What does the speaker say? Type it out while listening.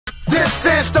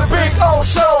This is the Big O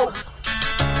Show.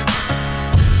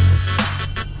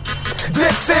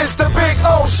 This is the Big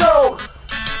O Show.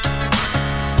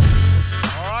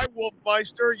 All right,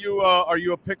 Wolfmeister, are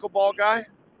you a pickleball guy?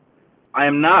 I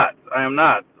am not.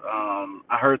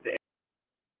 I heard the.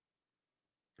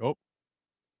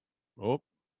 Oh.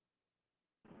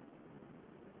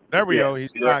 There we go.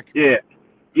 He's back. Yeah.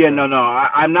 No.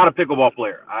 I'm not a pickleball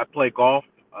player. I play golf.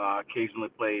 Occasionally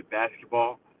play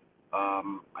basketball.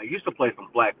 I used to play some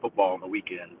flag football on the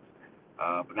weekends,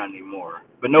 but not anymore.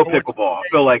 But no pickleball. I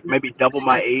feel like maybe double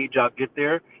my age, I'll get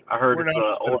there. I heard it's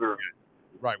older.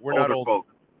 Right, we're not old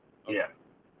folks. Okay. Yeah.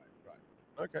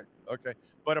 Right. Okay.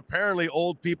 But apparently,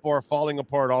 old people are falling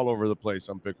apart all over the place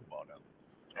on pickleball now.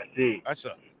 I see.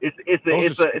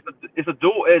 It's a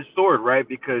dual-edged sword, right?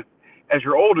 Because as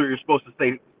you're older, you're supposed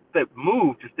to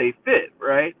move to stay fit,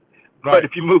 right? But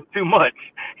if you move too much,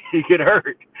 you get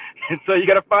hurt, and so you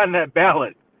got to find that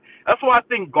balance. That's why I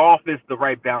think golf is the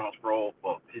right balance for old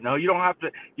folks. You know, you don't have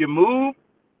to. You move,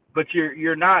 but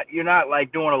you're not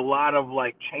like doing a lot of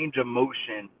like change of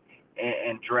motion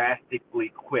and drastically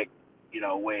quick,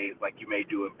 ways like you may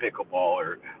do in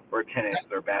pickleball or tennis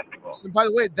or basketball. And by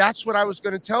the way, that's what I was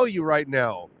going to tell you right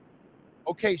now.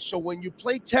 Okay, so when you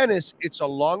play tennis, it's a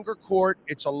longer court,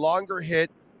 it's a longer hit.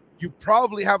 You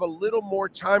probably have a little more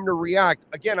time to react.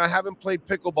 Again, I haven't played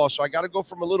pickleball, so I got to go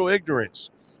from a little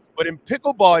ignorance. But in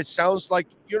pickleball, it sounds like,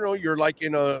 you're like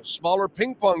in a smaller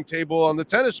ping pong table on the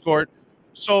tennis court.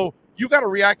 So you got to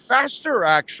react faster,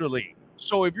 actually.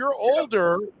 So if you're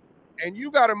older and you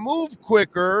got to move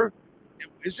quicker,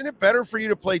 isn't it better for you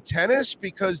to play tennis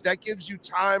because that gives you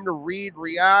time to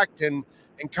react, and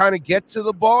kind of get to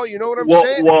the ball? You know what I'm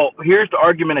saying? Well, here's the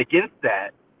argument against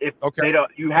that.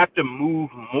 You have to move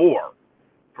more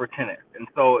for tennis, and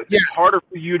so if it's harder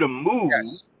for you to move,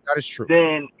 yes, that is true.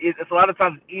 Then it's a lot of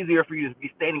times it's easier for you to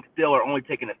be standing still or only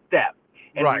taking a step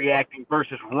and reacting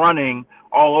versus running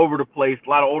all over the place. A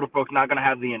lot of older folks not going to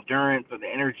have the endurance or the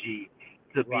energy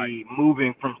to be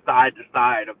moving from side to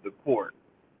side of the court.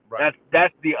 Right.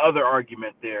 That's the other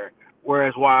argument there.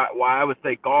 Whereas why I would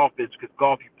say golf is because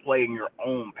golf you play in your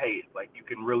own pace. Like you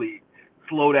can really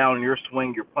slow down your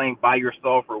swing. You're playing by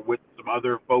yourself or with some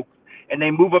other folks, and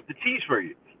they move up the tees for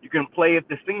you. You can play at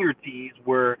the senior tees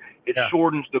where it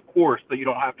shortens the course, so you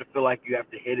don't have to feel like you have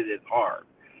to hit it as hard.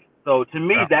 So to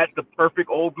me, that's the perfect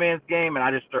old man's game, and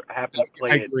I just happen to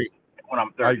play it when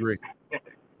I'm 30. I agree.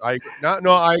 I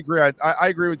agree. I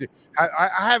agree with you. I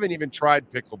haven't even tried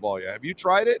pickleball yet. Have you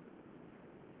tried it?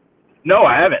 No,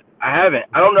 I haven't.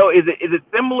 I don't know. Is it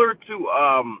similar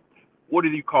to what do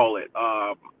you call it?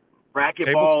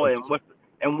 Racquetball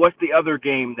and what's the other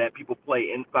game that people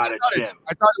play inside a gym?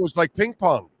 I thought it was like ping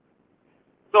pong.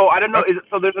 So I don't know.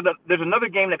 There's another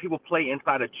game that people play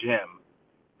inside a gym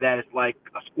that is like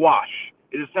a squash.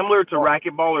 Is it similar to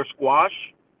racquetball or squash?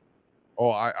 Oh,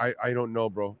 I don't know,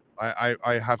 bro.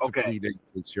 I have to plead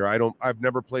ignorance here. I've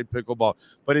never played pickleball,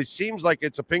 but it seems like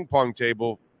it's a ping pong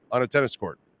table on a tennis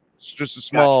court. It's just a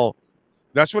small.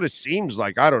 That's what it seems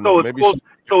like. I don't know. Maybe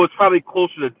so it's probably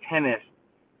closer to tennis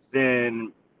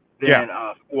than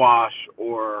squash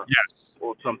or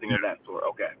something of that sort.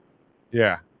 Okay.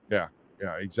 Yeah,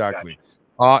 exactly.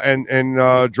 Gotcha. And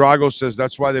Drago says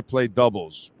that's why they play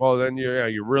doubles. Well, then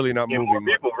you're really not moving. More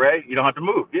people, right? You don't have to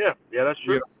move. Yeah, that's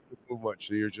true. You don't have to move much.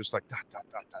 So you're just like the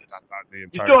entire You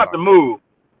still have to move.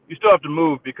 You still have to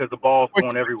move because the ball's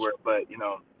going everywhere. But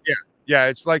Yeah,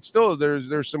 it's like still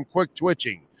there's some quick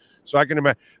twitching. So I can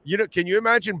imagine. Can you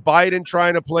imagine Biden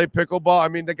trying to play pickleball? I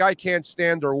mean, the guy can't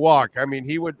stand or walk. I mean,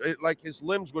 he would his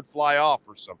limbs would fly off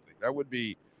or something. That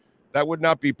would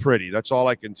not be pretty. That's all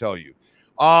I can tell you.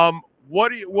 How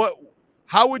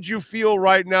would you feel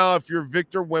right now if you're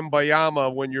Victor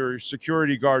Wembanyama when your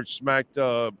security guard smacked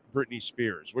Britney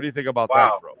Spears? What do you think about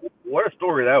that, bro? What a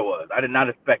story that was. I did not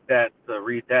expect to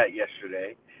read that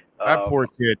yesterday. That poor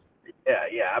kid.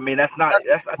 Yeah. I mean, I think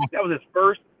that was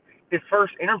his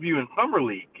first interview in summer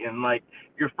league, and like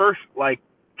your first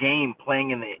game playing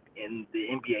in the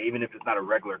NBA, even if it's not a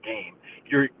regular game,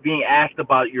 you're being asked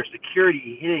about your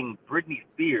security hitting Britney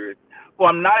Spears. Well,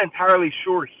 I'm not entirely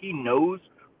sure he knows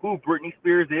who Britney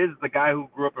Spears is. The guy who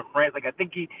grew up in France. Like I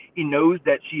think he knows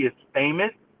that she is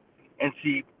famous, and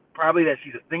that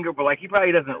she's a singer, but he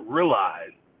probably doesn't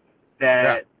realize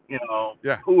that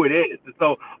who it is. And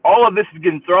so all of this is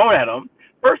getting thrown at him.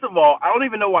 First of all, I don't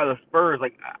even know why the Spurs,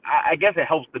 I guess it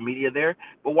helps the media there,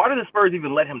 but why do the Spurs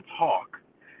even let him talk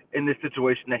in this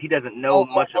situation that he doesn't know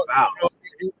much about?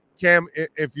 Cam,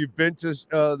 if you've been to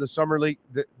the summer league,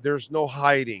 there's no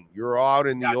hiding. You're out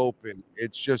in the open.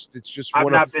 It's just.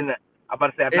 I've not been to,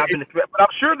 but I'm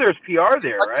sure there's PR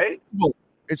there, right?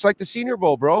 It's like the Senior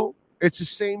Bowl, bro. It's the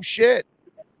same shit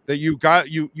that you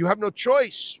have no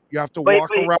choice. You have to walk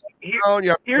around. You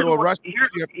have to go to a restaurant.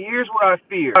 Here's what I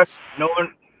fear.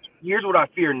 Here's what I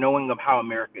fear knowing of how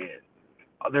America is.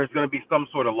 There's going to be some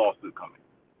sort of lawsuit coming.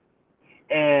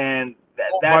 And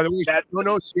by the way,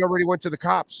 she already went to the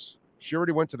cops. She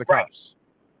already went to the cops.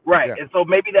 Right. Yeah. And so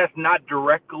maybe that's not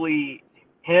directly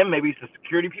him. Maybe it's the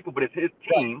security people, but it's his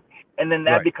team. Right. And then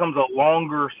that becomes a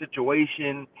longer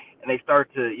situation, and they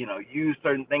start to, use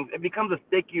certain things. It becomes a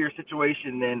stickier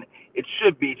situation than it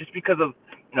should be, just because of,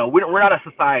 we're not a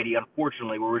society,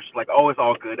 unfortunately, where we're just like, oh, it's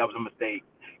all good. That was a mistake.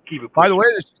 Keep it pushing. By the way,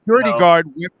 the security guard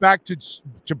went back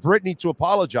to Brittany to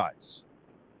apologize.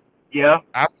 Yeah.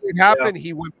 After it happened,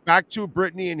 he went back to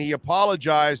Brittany and he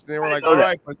apologized. And they were like, all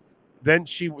right. But then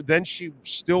she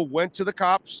still went to the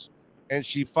cops and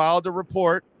she filed a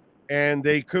report, and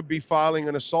they could be filing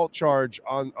an assault charge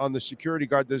on the security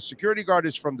guard. The security guard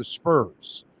is from the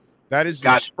Spurs. That is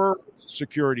the Spurs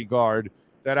security guard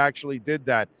that actually did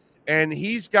that. And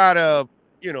he's got to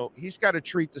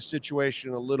treat the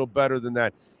situation a little better than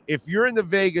that. If you're in the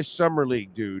Vegas Summer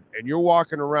League, dude, and you're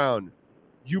walking around,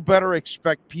 you better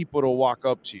expect people to walk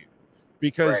up to you,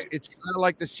 because it's kind of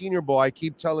like the Senior Bowl. I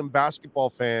keep telling basketball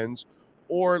fans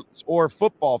or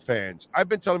football fans. I've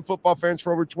been telling football fans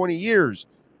for over 20 years,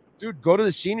 dude, go to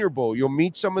the Senior Bowl. You'll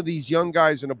meet some of these young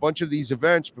guys in a bunch of these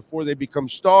events before they become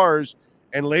stars,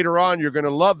 and later on you're going to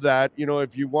love that.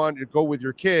 If you want to go with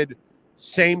your kid,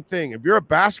 same thing. If you're a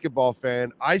basketball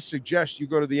fan, I suggest you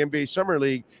go to the NBA Summer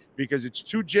League, because it's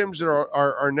two gyms that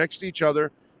are next to each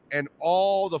other, and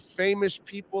all the famous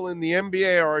people in the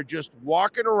NBA are just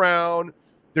walking around.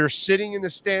 They're sitting in the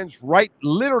stands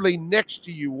literally next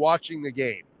to you watching the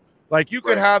game. Like, you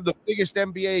could have the biggest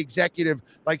NBA executive,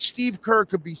 like Steve Kerr,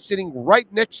 could be sitting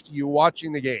right next to you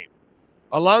watching the game.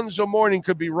 Alonzo Mourning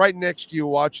could be right next to you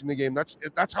watching the game.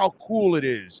 That's how cool it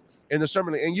is in the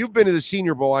Summer League. And you've been to the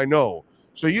Senior Bowl, I know.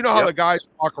 So you know how the guys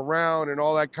walk around and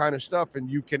all that kind of stuff, and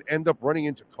you can end up running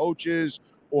into coaches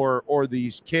or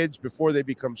these kids before they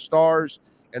become stars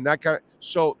and that kind of.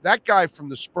 So that guy from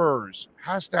the Spurs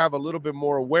has to have a little bit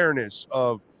more awareness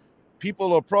of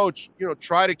people approach,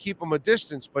 try to keep them a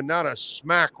distance, but not a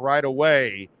smack right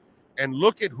away, and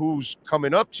look at who's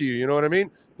coming up to you. You know what I mean?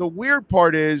 The weird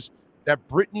part is that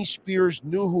Britney Spears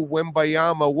knew who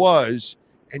Wembanyama was,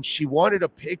 and she wanted a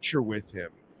picture with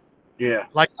him. Yeah.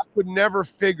 Like, I would never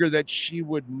figure that she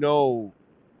would know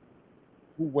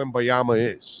who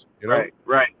Wembanyama is. Right.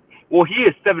 Well, he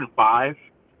is 7'5",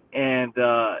 and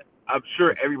I'm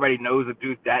sure everybody knows a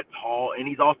dude that tall, and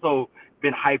he's also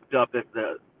been hyped up as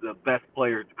the best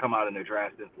player to come out in the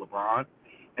draft since LeBron.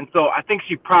 And so I think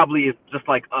she probably is just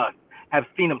like us, have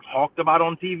seen him talked about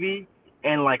on TV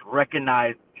and like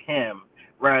recognized him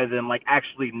rather than like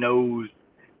actually knows,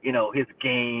 his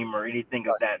game or anything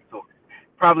of that sort.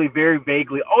 Probably very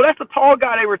vaguely, oh, that's the tall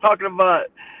guy they were talking about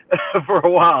for a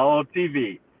while on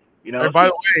TV. And by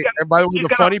the way, the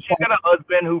funny part, she's got a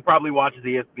husband who probably watches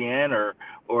ESPN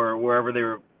or wherever they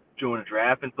were doing a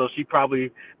draft, and so she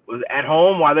probably was at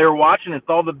home while they were watching and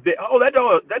saw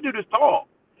that dude is tall,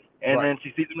 and then she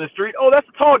sees him in the street. Oh, that's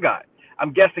a tall guy.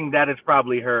 I'm guessing that is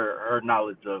probably her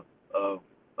knowledge of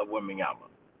Wembanyama.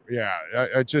 Yeah,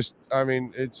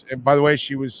 and by the way,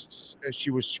 she was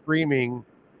screaming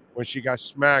when she got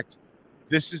smacked,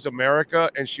 "This is America,"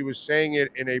 and she was saying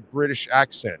it in a British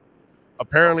accent.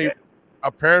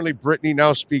 Apparently, Brittany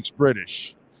now speaks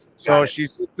British. So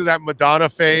she's into that Madonna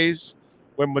phase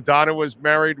when Madonna was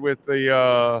married with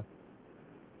the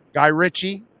Guy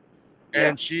Ritchie,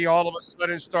 and she all of a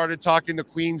sudden started talking the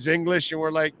Queen's English, and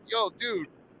we're like, "Yo, dude,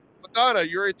 Madonna,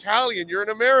 you're Italian, you're an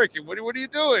American. What are you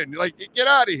doing? Like, get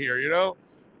out of here,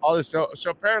 All this. So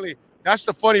apparently, that's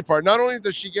the funny part. Not only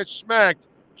does she get smacked,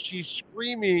 she's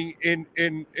screaming in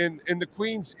the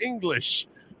Queen's English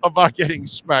about getting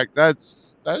smacked.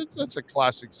 That's a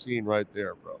classic scene right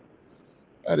there, bro.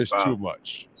 That is too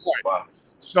much. Right. Wow.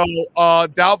 So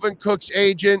Dalvin Cook's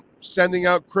agent sending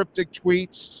out cryptic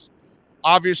tweets.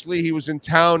 Obviously, he was in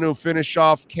town to finish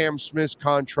off Cam Smith's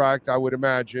contract, I would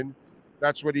imagine.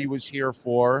 That's what he was here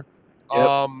for.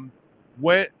 Yep.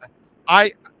 When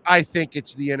I think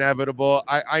it's the inevitable.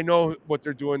 I know what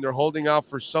they're doing. They're holding out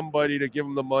for somebody to give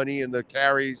them the money and the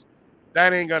carries.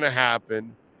 That ain't going to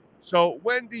happen. So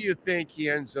when do you think he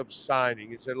ends up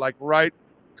signing? Is it like a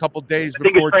couple days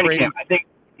before training camp?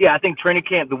 I think training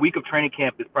camp, the week of training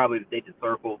camp is probably the date to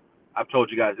circle. I've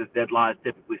told you guys this deadline is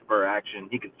typically spur action.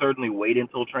 He could certainly wait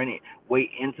into training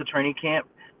camp,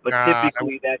 but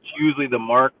typically that's usually the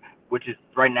mark, which is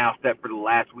right now set for the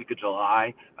last week of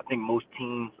July. I think most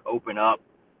teams open up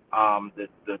the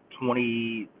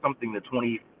 25th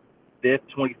 25th,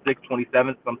 26th,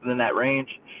 27th, something in that range.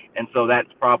 And so that's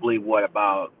probably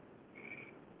about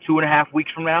 2.5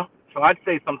 weeks from now. So I'd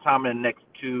say sometime in the next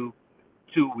two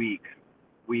weeks,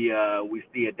 we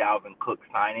see a Dalvin Cook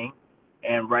signing.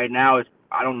 And right now,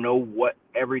 I don't know what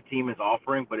every team is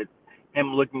offering, but it's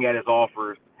him looking at his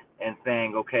offers and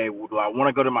saying, okay, well, do I want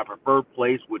to go to my preferred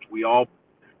place, which we all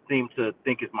seem to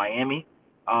think is Miami,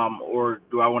 or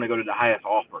do I want to go to the highest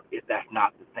offer if that's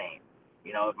not the same?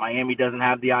 You know, if Miami doesn't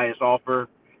have the highest offer,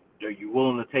 are you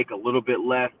willing to take a little bit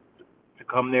less to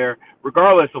come there?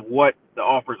 Regardless of what the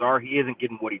offers are, he isn't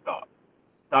getting what he thought.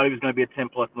 Thought he was going to be a $10+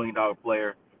 million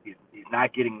player. He's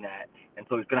not getting that. And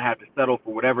so he's going to have to settle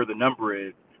for whatever the number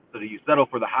is. So do you settle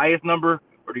for the highest number,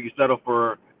 or do you settle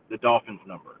for the Dolphins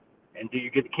number? And can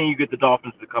you get the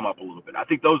Dolphins to come up a little bit? I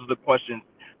think those are the questions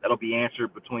that'll be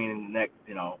answered between the next,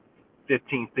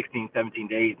 15, 16, 17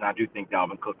 days. And I do think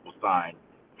Dalvin Cook will sign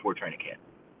before training camp.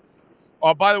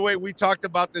 Oh, by the way, we talked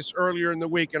about this earlier in the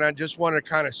week, and I just want to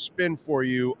kind of spin for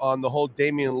you on the whole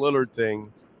Damian Lillard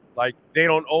thing. Like, they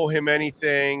don't owe him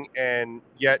anything, and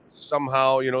yet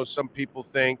somehow, some people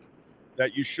think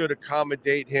that you should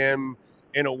accommodate him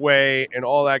in a way and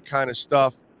all that kind of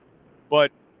stuff.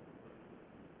 But,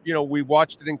 we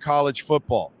watched it in college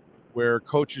football where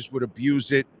coaches would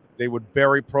abuse it. They would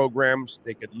bury programs.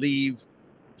 They could leave.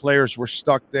 Players were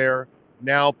stuck there.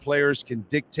 Now players can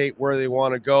dictate where they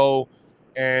want to go.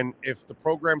 And if the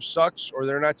program sucks or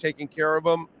they're not taking care of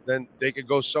them, then they could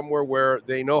go somewhere where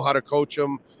they know how to coach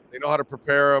them. They know how to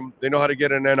prepare them. They know how to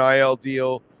get an NIL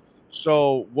deal.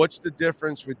 So what's the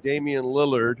difference with Damian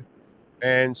Lillard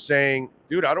and saying,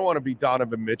 dude, I don't want to be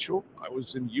Donovan Mitchell. I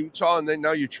was in Utah, and then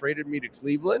now you traded me to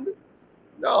Cleveland?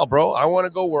 No, bro, I want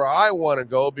to go where I want to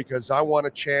go because I want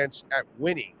a chance at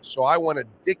winning. So I want to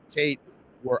dictate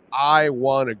where I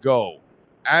want to go.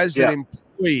 As an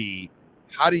employee,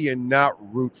 how do you not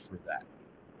root for that?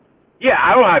 Yeah,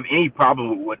 I don't have any problem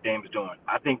with what Dame's doing.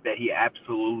 I think that he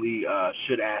absolutely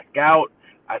should ask out.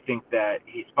 I think that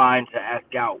he's fine to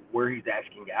ask out where he's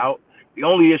asking out. The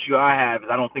only issue I have is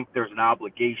I don't think there's an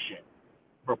obligation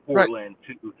for Portland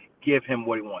to give him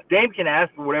what he wants. Dame can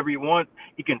ask for whatever he wants.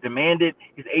 He can demand it.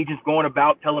 His agent's going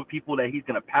about telling people that he's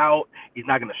going to pout. He's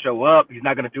not going to show up. He's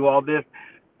not going to do all this.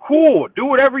 Cool. Do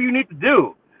whatever you need to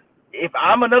do. If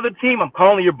I'm another team, I'm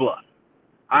calling your bluff.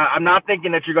 I'm not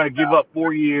thinking that you're going to give up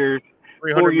 4 years,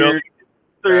 300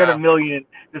 million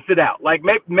to sit out. Like,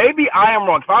 maybe I am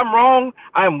wrong. If I'm wrong,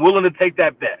 I am willing to take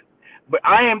that bet. But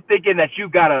I am thinking that you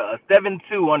got a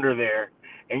 7-2 under there,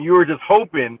 and you were just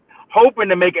hoping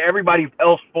to make everybody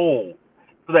else fold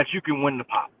so that you can win the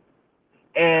pop.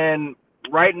 And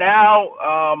right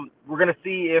now, we're going to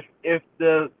see if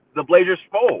the Blazers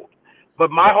fold.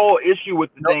 But my whole issue with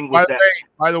the thing was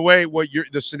by the way,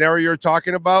 the scenario you're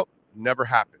talking about never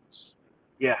happens.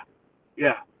 Yeah.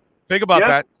 Think about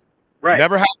that. Right.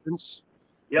 Never happens.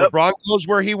 Yep. LeBron goes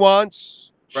where he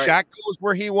wants. Right. Shaq goes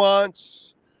where he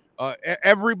wants.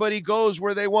 Everybody goes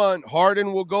where they want.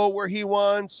 Harden will go where he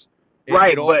wants.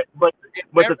 But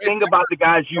the thing about the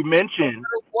guys you mentioned,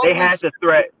 they had the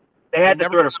threat. They had the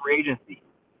threat of free agency.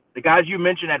 The guys you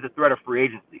mentioned had the threat of free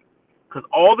agency. Because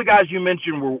all the guys you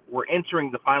mentioned were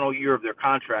entering the final year of their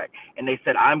contract, and they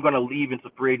said, I'm going to leave into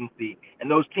free agency. And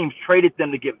those teams traded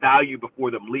them to get value before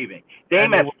them leaving.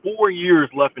 Dame has 4 years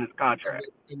left in his contract.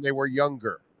 And they were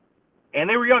younger. So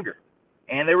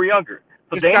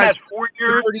this Dame has 4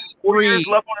 years, 4 years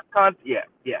left on his contract.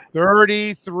 Yeah.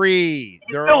 33.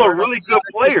 He's still a really good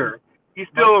player. He's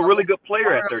still a really good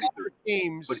player at 33.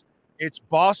 Teams. It's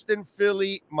Boston,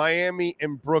 Philly, Miami,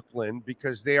 and Brooklyn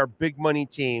because they are big money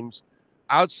teams.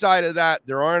 Outside of that,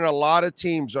 there aren't a lot of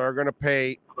teams that are going to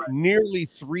pay nearly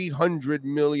 $300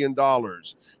 million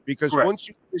because once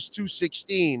you finish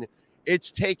 216, it's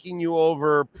taking you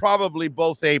over probably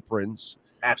both aprons.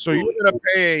 Absolutely. So you're going to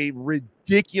pay a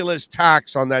ridiculous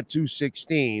tax on that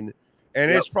 216,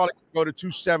 and it's probably going to go to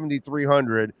 270,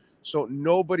 300. So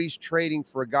nobody's trading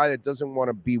for a guy that doesn't want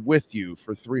to be with you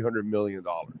for $300 million.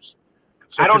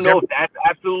 So I don't know if that's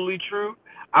absolutely true.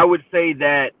 I would say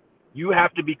that you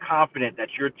have to be confident that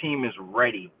your team is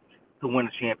ready to win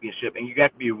a championship, and you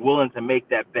have to be willing to make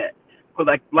that bet.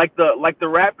 Because like the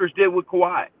Raptors did with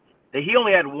Kawhi, that he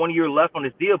only had 1 year left on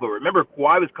his deal. But remember,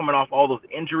 Kawhi was coming off all those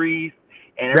injuries,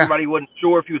 and everybody wasn't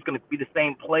sure if he was going to be the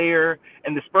same player.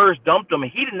 And the Spurs dumped him,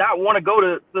 and he did not want to go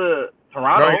to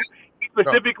Toronto. He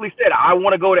specifically said, "I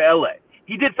want to go to LA."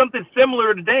 He did something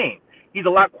similar to Dame. He's a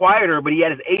lot quieter, but he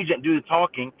had his agent do the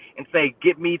talking and say,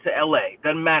 get me to L.A.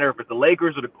 Doesn't matter if it's the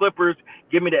Lakers or the Clippers,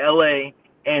 get me to L.A.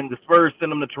 And the Spurs sent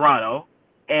him to Toronto.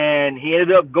 And he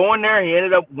ended up going there. He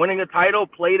ended up winning the title,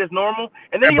 played as normal.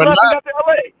 And then he left and got to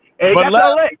L.A. And he got to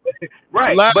LA.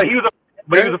 Right. But he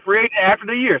was a free agent after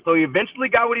the year. So he eventually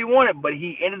got what he wanted, but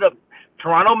he ended up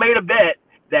Toronto made a bet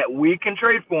that we can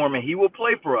trade for him and he will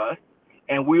play for us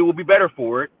and we will be better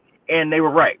for it. And they were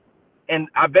right. And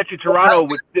I bet you Toronto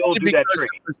would still do that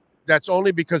trade. That's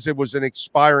only because it was an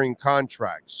expiring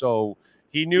contract. So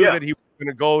he knew that he was going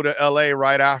to go to LA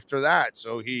right after that.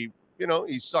 So he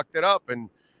sucked it up and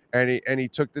he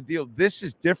took the deal. This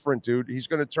is different, dude. He's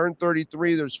going to turn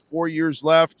 33. There's 4 years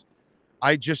left.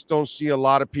 I just don't see a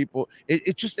lot of people.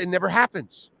 It never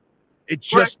happens. It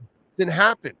just didn't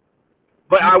happen.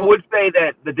 But I would say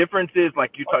that the difference is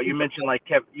like you mentioned like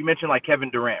Kevin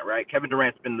Durant, right? Kevin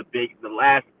Durant's been the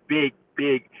last big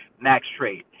max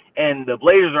trade, and the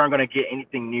Blazers aren't going to get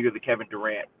anything near the Kevin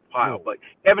Durant pile. But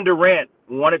Kevin Durant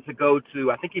wanted to go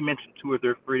to, I think he mentioned 2 or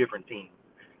 3 different teams,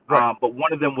 but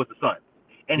one of them was the Suns,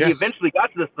 and he eventually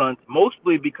got to the Suns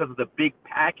mostly because of the big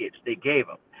package they gave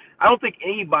him. I don't think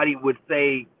anybody would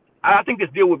say. I think this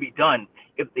deal would be done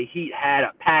if the Heat had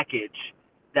a package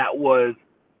that was,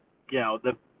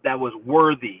 that was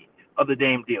worthy of the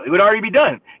Dame deal. It would already be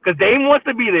done because Dame wants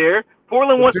to be there.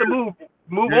 Portland wants to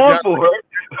move on for it.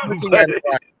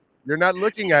 You're not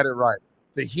looking at it right.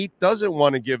 The Heat doesn't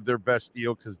want to give their best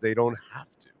deal because they don't have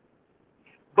to.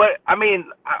 But I mean,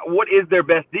 what is their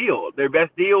best deal? Their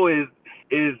best deal is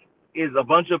a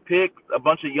bunch of picks, a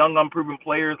bunch of young unproven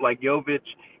players like Jovic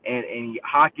and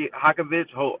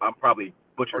Hakovic. I'm probably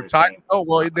butchering his name. Oh,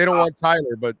 well, they don't want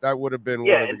Tyler, but that would have been one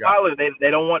of the guys. Tyler,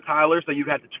 they don't want Tyler, so you'd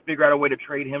have to figure out a way to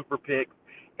trade him for picks.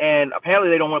 And apparently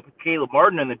they don't want to put Caleb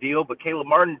Martin in the deal, but Caleb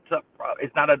Martin is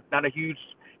not a huge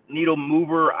needle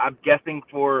mover, I'm guessing,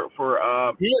 for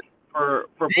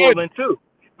Portland too.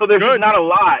 So there's just not a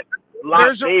lot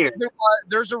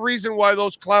there's a reason why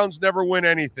those clowns never win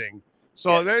anything.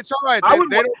 So it's all right. I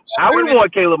would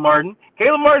want Caleb Martin.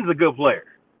 Caleb Martin's a good player.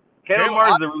 Caleb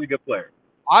Martin's a really good player.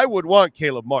 I would want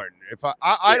Caleb Martin. If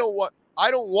I don't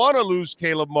want to lose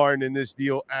Caleb Martin in this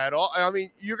deal at all. I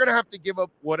mean, you're going to have to give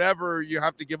up whatever you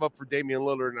have to give up for Damian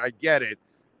Lillard, and I get it.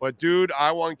 But, dude,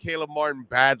 I want Caleb Martin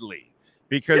badly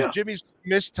because Jimmy's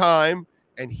missed time,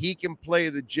 and he can play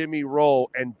the Jimmy role,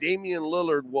 and Damian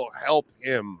Lillard will help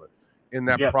him in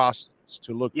that process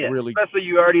to look really good. Especially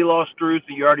you already lost Strus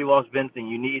and you already lost Vincent.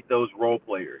 You need those role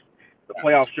players. The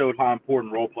playoffs showed how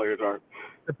important role players are.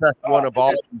 The best one of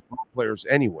all these role players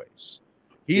anyways.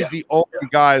 He's the only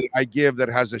guy that I give that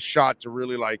has a shot to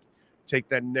really take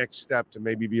that next step to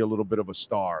maybe be a little bit of a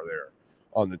star there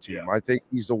on the team. I think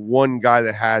he's the one guy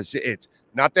that has it.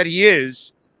 Not that he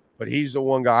is, but he's the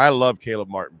one guy. I love Caleb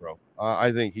Martin, bro.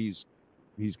 I think he's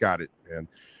got it, man.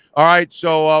 All right,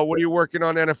 so what are you working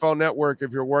on NFL Network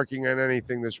if you're working on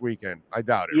anything this weekend? I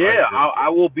doubt it. Yeah, right? I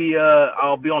will be.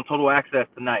 I'll be on Total Access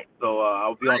tonight. So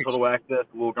I'll be on Total Access.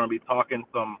 We're going to be talking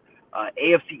some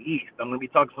AFC East. I'm going to be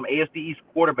talking some AFC East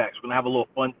quarterbacks. We're going to have a little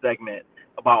fun segment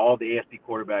about all the AFC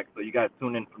quarterbacks. So you guys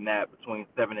tune in from that between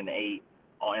 7 and 8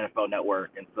 on NFL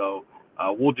Network. And so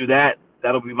we'll do that.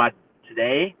 That'll be my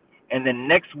today. And then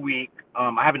next week,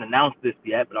 I haven't announced this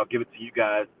yet, but I'll give it to you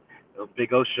guys. The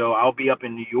Big O Show. I'll be up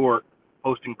in New York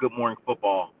hosting Good Morning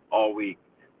Football all week.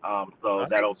 So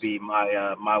that'll be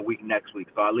my week next week.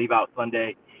 So I leave out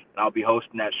Sunday, and I'll be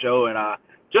hosting that show. And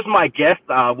just my guest,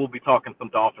 we'll be talking some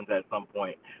Dolphins at some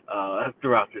point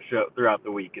throughout the show, throughout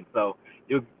the week. And so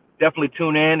you'll definitely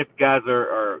tune in if you guys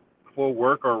are before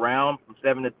work or around from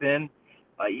 7 to 10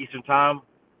 Eastern Time.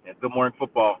 And Good Morning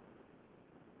Football.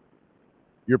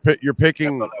 You're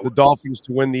picking the Dolphins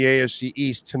to win the AFC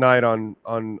East tonight on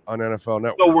NFL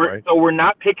Network. So we're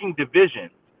not picking divisions.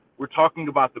 We're talking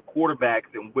about the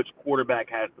quarterbacks and which quarterback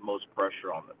has the most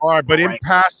pressure on them. All right, but in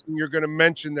passing, you're going to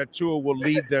mention that Tua will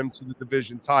lead them to the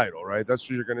division title, right? That's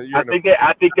what you're going to. I think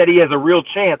that he has a real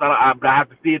chance. But I have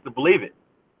to see it to believe it.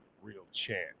 Real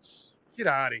chance. Get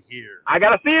out of here. I got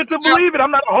to see it to believe it.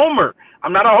 I'm not a homer.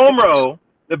 Oh.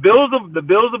 The Bills have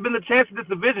been the chance of this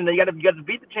division. You got to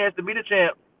beat the chance to be the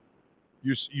champ.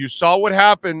 You saw what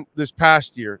happened this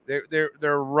past year.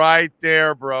 They're right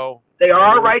there, bro. They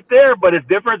are right there, but it's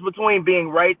difference between being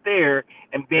right there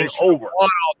and being over. Won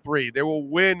all 3. They will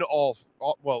win all.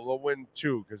 Well, they'll win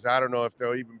 2 because I don't know if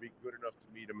they'll even be good enough to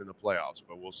meet them in the playoffs.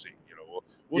 But we'll see.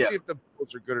 We'll see if the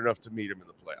Bills are good enough to meet them in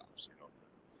the playoffs.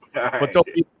 But they'll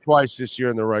beat them twice this year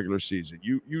in the regular season.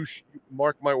 You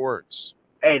mark my words.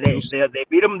 Hey, they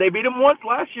beat them. They beat them once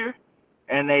last year,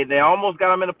 and they almost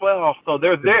got them in the playoffs. So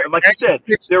they're there. Like you said,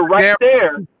 they're right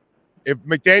there. If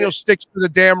McDaniel sticks to the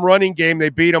damn running game, they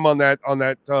beat him on that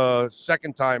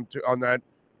second time.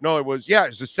 No, it was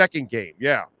the second game.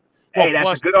 Yeah. Well, hey,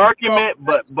 that's a good argument,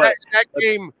 but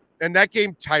that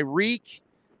game Tyreek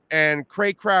and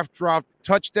Craycraft dropped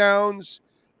touchdowns.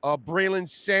 Braylon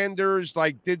Sanders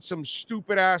did some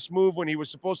stupid ass move when he was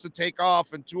supposed to take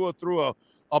off, and Tua threw a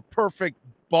perfect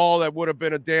ball that would have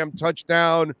been a damn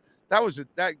touchdown. That was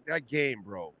that game,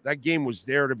 bro. That game was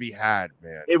there to be had,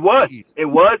 man. It was. Jeez. It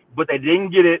was, but they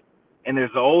didn't get it. And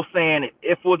there's an old saying,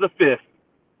 if it was a fifth,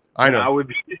 I know. I would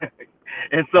be.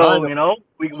 And so, we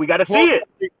got to see it.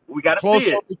 We got to see it. Close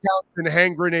only counts in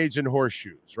hand grenades and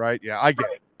horseshoes, right? Yeah, I get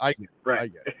it. I get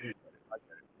it.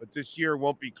 But this year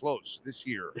won't be close. This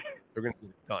year, they're going to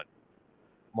get it done.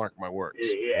 Mark my words.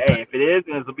 Hey, if it is,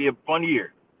 then it'll be a fun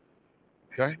year.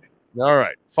 Okay. All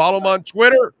right. Follow him on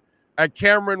Twitter at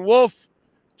Cameron Wolfe.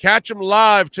 Catch him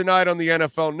live tonight on the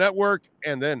NFL Network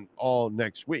and then all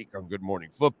next week on Good Morning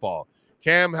Football.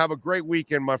 Cam, have a great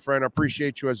weekend, my friend. I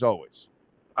appreciate you as always.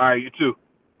 All right, you too.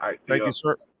 All right. Thank you,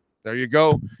 sir. There you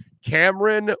go.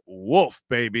 Cameron Wolfe,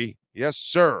 baby. Yes,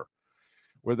 sir.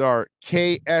 With our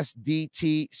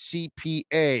KSDT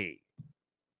CPA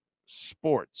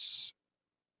Sports.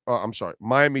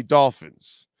 Miami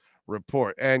Dolphins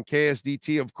report. And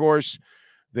KSDT, of course,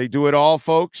 they do it all,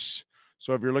 folks.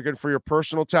 So if you're looking for your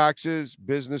personal taxes,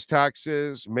 business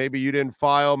taxes, maybe you didn't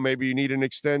file, maybe you need an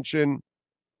extension.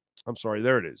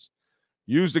 There it is.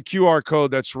 Use the QR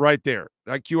code that's right there.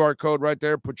 That QR code right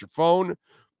there, put your phone,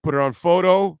 put it on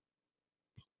photo,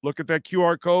 look at that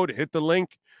QR code, hit the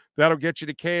link. That'll get you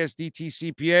to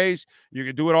KSDT CPAs. You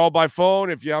can do it all by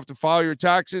phone if you have to file your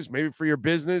taxes, maybe for your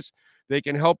business. They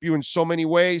can help you in so many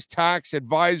ways: tax,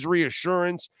 advisory,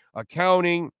 assurance,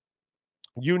 accounting,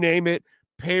 you name it,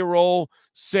 payroll,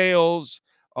 sales.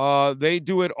 They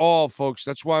do it all, folks.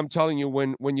 That's why I'm telling you,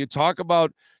 when you talk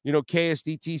about,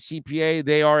 KSDT CPA,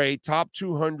 they are a top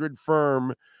 200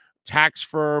 firm, tax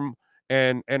firm,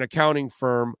 and an accounting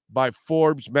firm by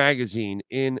Forbes magazine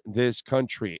in this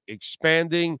country.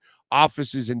 Expanding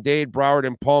offices in Dade, Broward,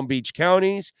 and Palm Beach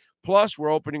counties. Plus,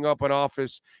 we're opening up an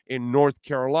office in North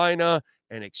Carolina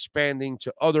and expanding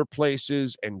to other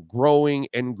places and growing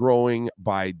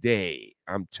by day.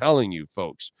 I'm telling you,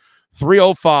 folks.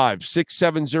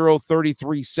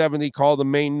 305-670-3370. Call the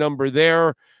main number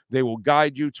there. They will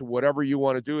guide you to whatever you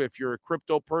want to do. If you're a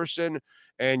crypto person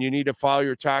and you need to file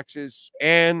your taxes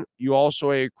and you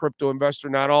also a crypto investor,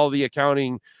 not all the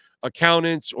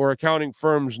accountants or accounting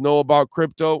firms know about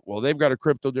crypto. Well, they've got a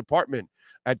crypto department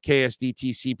at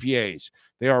KSDT CPAs.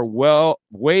 They are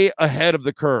way ahead of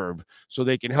the curve, so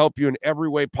they can help you in every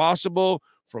way possible,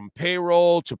 from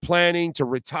payroll to planning to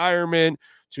retirement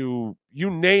to you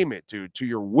name it, to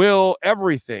your will,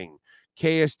 everything.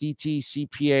 KSDT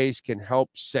CPAs can help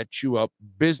set you up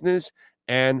business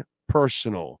and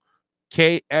personal.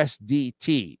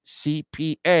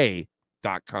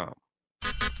 KSDTCPA.com.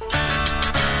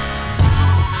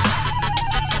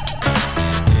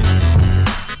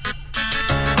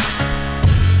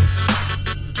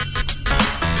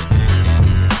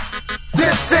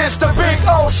 This is the Big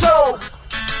O Show.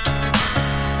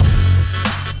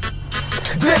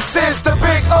 This is the